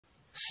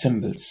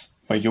Symbols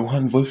by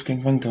Johann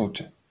Wolfgang von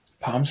Goethe.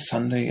 Palm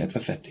Sunday at the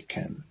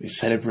Vatican. We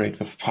celebrate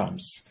with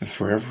palms,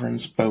 with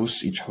reverence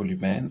both each holy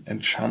man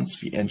and chants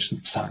the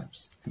ancient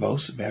psalms.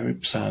 Those very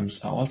psalms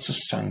are also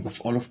sung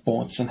with olive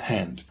boards in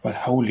hand, while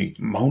holy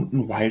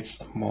mountain wilds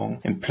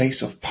among in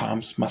place of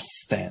palms must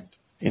stand.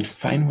 In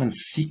fine one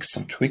seeks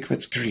some twig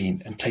that's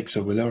green, and takes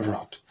a willow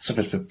rod, so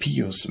that the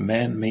pious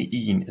man may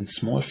e'en in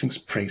small things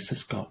praise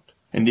his God.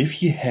 And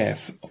if ye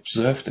have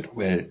observed it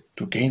well,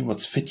 to gain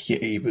what's fit ye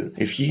able,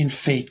 if ye in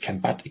fate can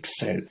but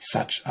excel,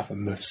 such are the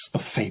myths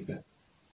of fable.